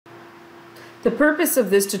The purpose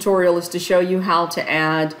of this tutorial is to show you how to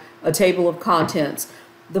add a table of contents.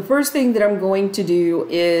 The first thing that I'm going to do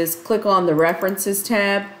is click on the References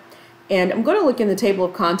tab, and I'm going to look in the Table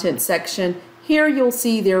of Contents section. Here you'll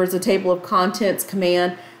see there is a Table of Contents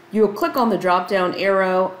command. You'll click on the drop down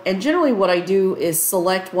arrow, and generally what I do is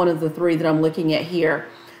select one of the three that I'm looking at here.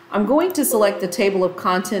 I'm going to select the Table of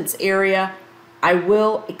Contents area. I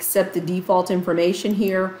will accept the default information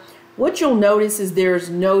here. What you'll notice is there's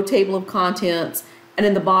no table of contents, and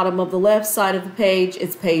in the bottom of the left side of the page,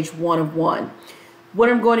 it's page 1 of 1. What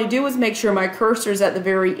I'm going to do is make sure my cursor is at the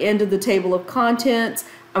very end of the table of contents.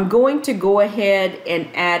 I'm going to go ahead and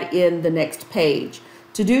add in the next page.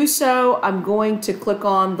 To do so, I'm going to click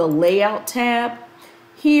on the Layout tab.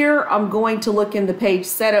 Here, I'm going to look in the Page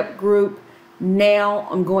Setup group. Now,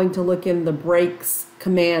 I'm going to look in the Breaks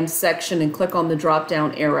Command section and click on the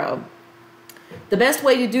drop-down arrow. The best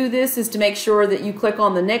way to do this is to make sure that you click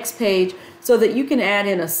on the next page so that you can add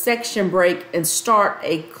in a section break and start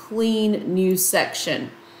a clean new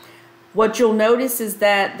section. What you'll notice is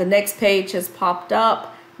that the next page has popped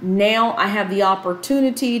up. Now I have the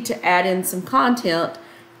opportunity to add in some content.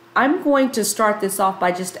 I'm going to start this off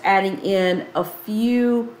by just adding in a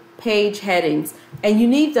few page headings, and you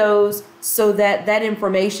need those so that that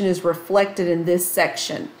information is reflected in this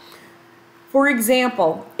section. For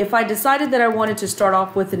example, if I decided that I wanted to start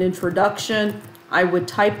off with an introduction, I would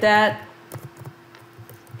type that.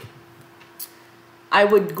 I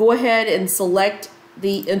would go ahead and select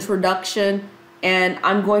the introduction, and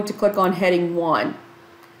I'm going to click on heading 1.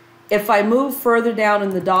 If I move further down in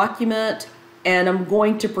the document and I'm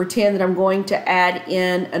going to pretend that I'm going to add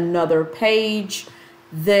in another page,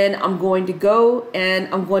 then I'm going to go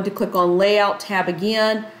and I'm going to click on Layout tab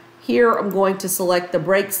again. Here I'm going to select the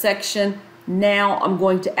break section. Now I'm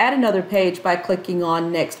going to add another page by clicking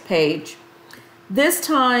on Next Page. This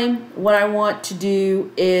time what I want to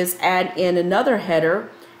do is add in another header,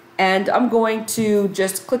 and I'm going to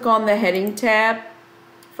just click on the Heading tab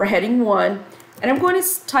for heading 1, and I'm going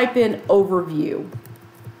to type in Overview,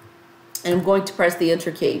 and I'm going to press the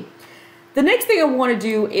Enter key. The next thing I want to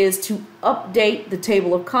do is to update the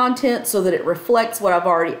table of contents so that it reflects what I've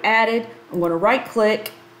already added. I'm going to right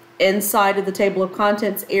click inside of the table of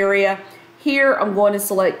contents area. Here I'm going to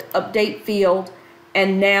select Update Field,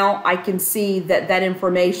 and now I can see that that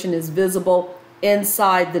information is visible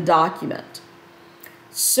inside the document.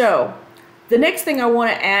 So the next thing I want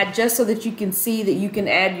to add, just so that you can see that you can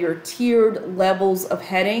add your tiered levels of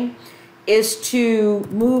heading, is to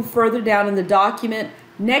move further down in the document.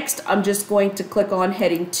 Next, I'm just going to click on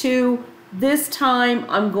heading 2. This time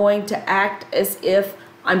I'm going to act as if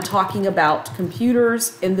I'm talking about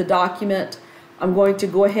computers in the document. I'm going to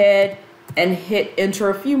go ahead and hit enter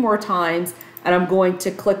a few more times, and I'm going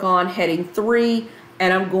to click on heading 3,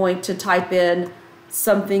 and I'm going to type in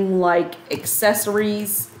something like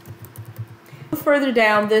accessories. Further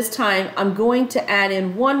down, this time I'm going to add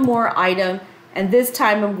in one more item, and this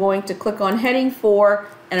time I'm going to click on heading 4,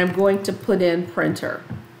 and I'm going to put in printer.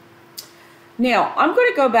 Now I'm going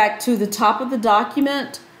to go back to the top of the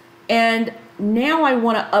document, and now I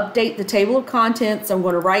want to update the table of contents. I'm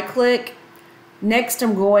going to right click. Next,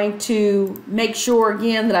 I'm going to make sure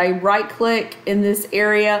again that I right click in this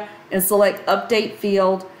area and select Update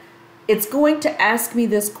Field. It's going to ask me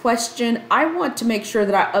this question. I want to make sure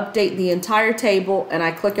that I update the entire table, and I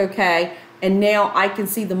click OK, and now I can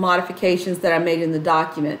see the modifications that I made in the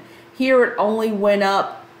document. Here it only went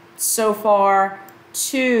up so far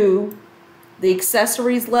to the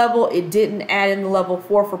accessories level. It didn't add in the level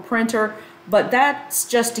 4 for printer. But that's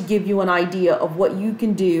just to give you an idea of what you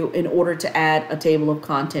can do in order to add a table of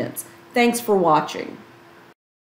contents. Thanks for watching.